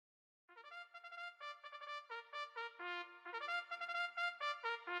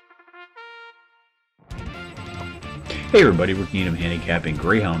Hey everybody, Rick Needham handicapping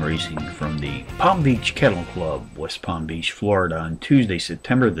greyhound racing from the Beach Kennel Club, West Palm Beach, Florida on Tuesday,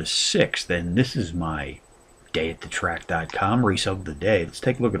 September the 6th, and this is my dayatthetrack.com race of the day. Let's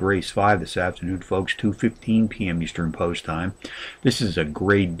take a look at race 5 this afternoon, folks, 2:15 p.m. Eastern Post Time. This is a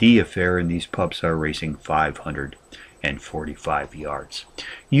grade D affair, and these pups are racing 545 yards.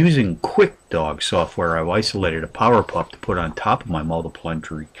 Using Quick Dog software, I've isolated a power pup to put on top of my multiple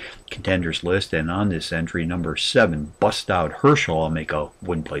entry contenders list, and on this entry, number 7, Bust Out Herschel, I'll make a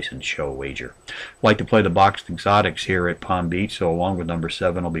win, place, and show wager. I like to play the boxed exotics here at Palm Beach, so along with number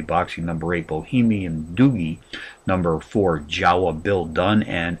 7, I'll be boxing number 8, Bohemian Doogie, number 4, Jawa Bill Dunn,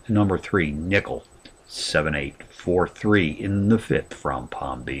 and number 3, Nickel 7843 in the 5th from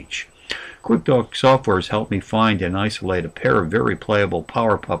Palm Beach. Quick Dog software has helped me find and isolate a pair of very playable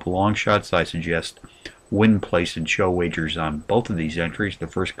power pup long shots. I suggest win, place, and show wagers on both of these entries. The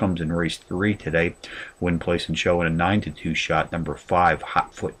first comes in race 3 today. Win, place, and show in a 9-2 shot, number 5,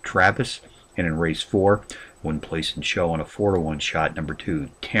 Hotfoot Travis. And in race 4, win, place, and show in a 4-1 shot, number 2,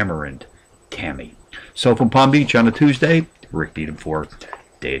 Tamarind Tammy. So from Palm Beach on a Tuesday, Rick Needham for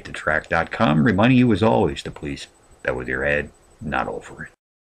dayatthetrack.com, reminding you as always to please bet with your head, not over it.